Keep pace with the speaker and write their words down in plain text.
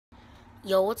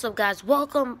Yo, what's up, guys?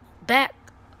 Welcome back.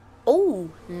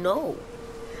 Oh, no.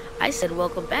 I said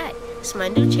welcome back. It's my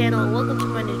new channel. Welcome to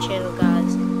my new channel,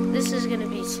 guys. This is going to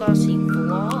be Saucy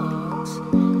Vlogs.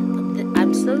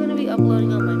 I'm still going to be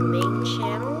uploading on my main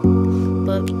channel,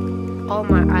 but all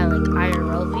my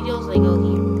IRL videos, they go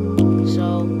here.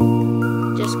 So,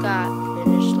 just got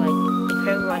finished,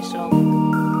 preparing myself in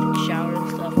the shower and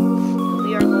stuff.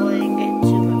 We are going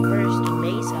into my first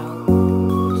Maze Out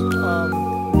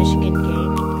Michigan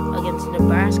game against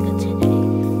Nebraska today.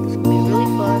 It's gonna be really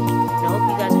fun, and I hope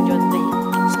you guys enjoy the video.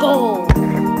 Let's go!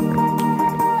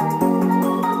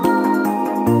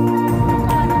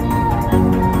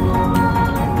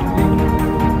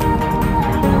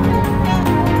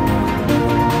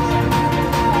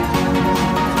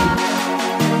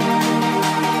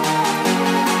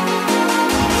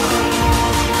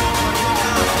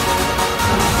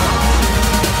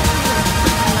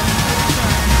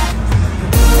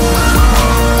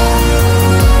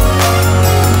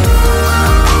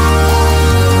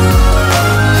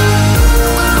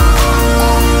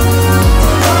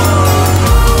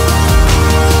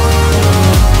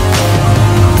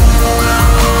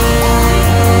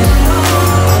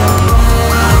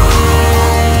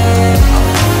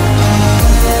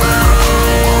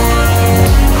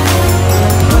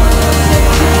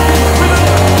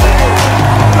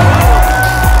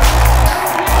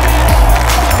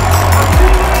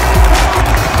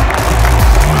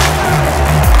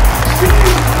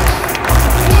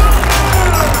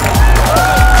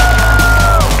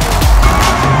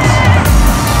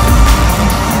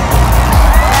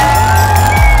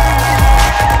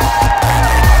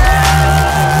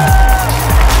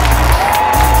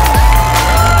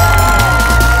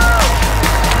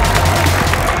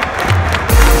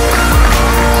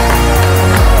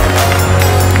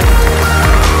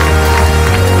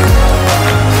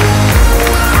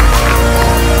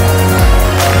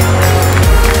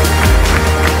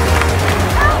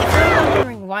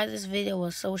 Why this video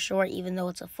was so short, even though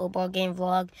it's a football game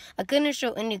vlog. I couldn't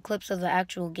show any clips of the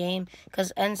actual game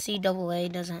because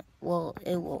NCAA doesn't, well,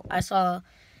 it will. I saw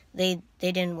they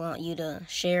didn't want you to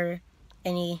share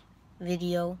any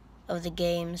video of the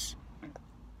games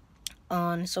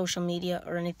on social media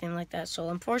or anything like that, so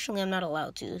unfortunately I'm not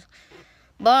allowed to.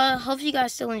 But hope you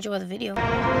guys still enjoy the video.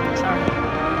 Sorry.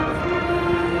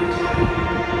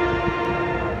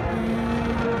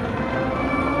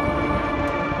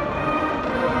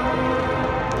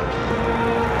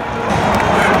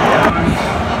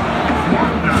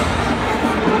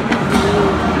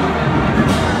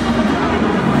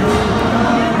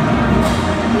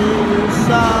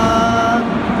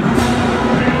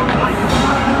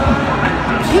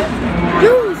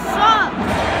 You suck!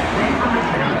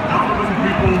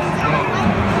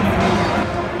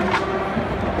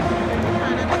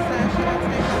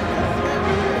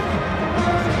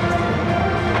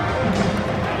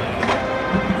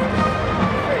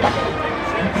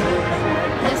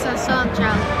 This is some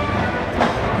challenge.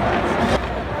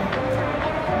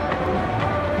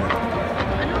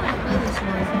 I know I play this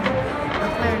one.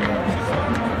 I'll play it now.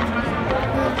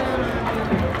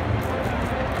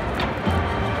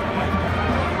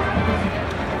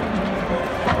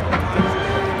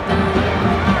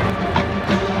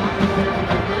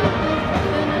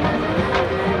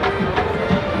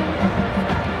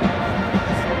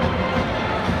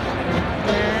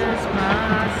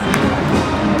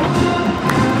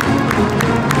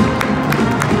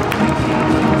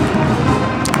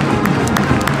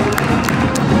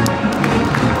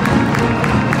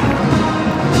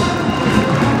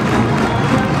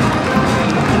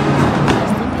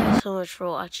 So much for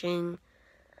watching.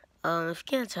 If you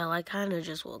can't tell, I kind of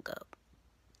just woke up.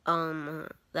 The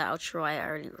outro I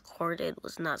already recorded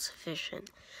was not sufficient,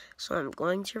 so I'm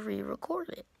going to re-record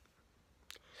it.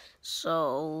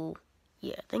 So,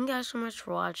 yeah, thank you guys so much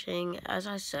for watching. As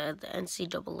I said, the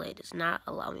NCAA does not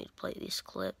allow me to play these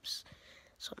clips,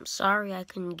 so I'm sorry I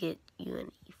couldn't get you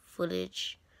any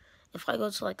footage. If I go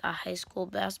to like a high school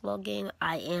basketball game,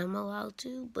 I am allowed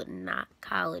to, but not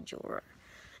college or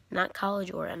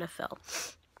NFL.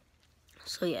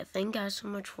 So yeah, thank you guys so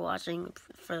much for watching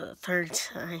for the third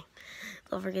time.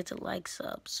 Don't forget to like,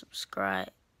 subscribe.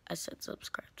 I said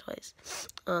subscribe twice.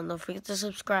 Don't forget to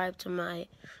subscribe to my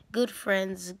good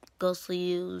friends, Ghostly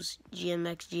Use,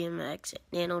 GMX,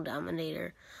 Nano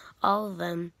Dominator, all of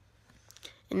them.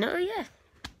 And yeah,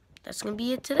 that's gonna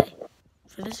be it today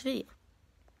for this video.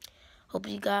 Hope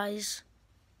you guys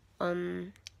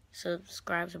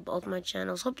subscribe to both my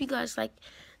channels. Hope you guys like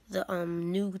the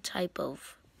new type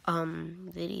of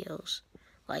videos,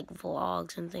 like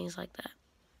vlogs and things like that.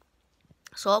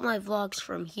 So all my vlogs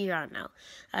from here on out.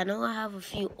 I know I have a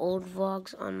few old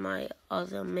vlogs on my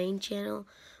other main channel,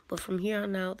 but from here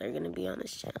on out, they're going to be on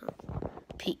this channel.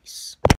 Peace.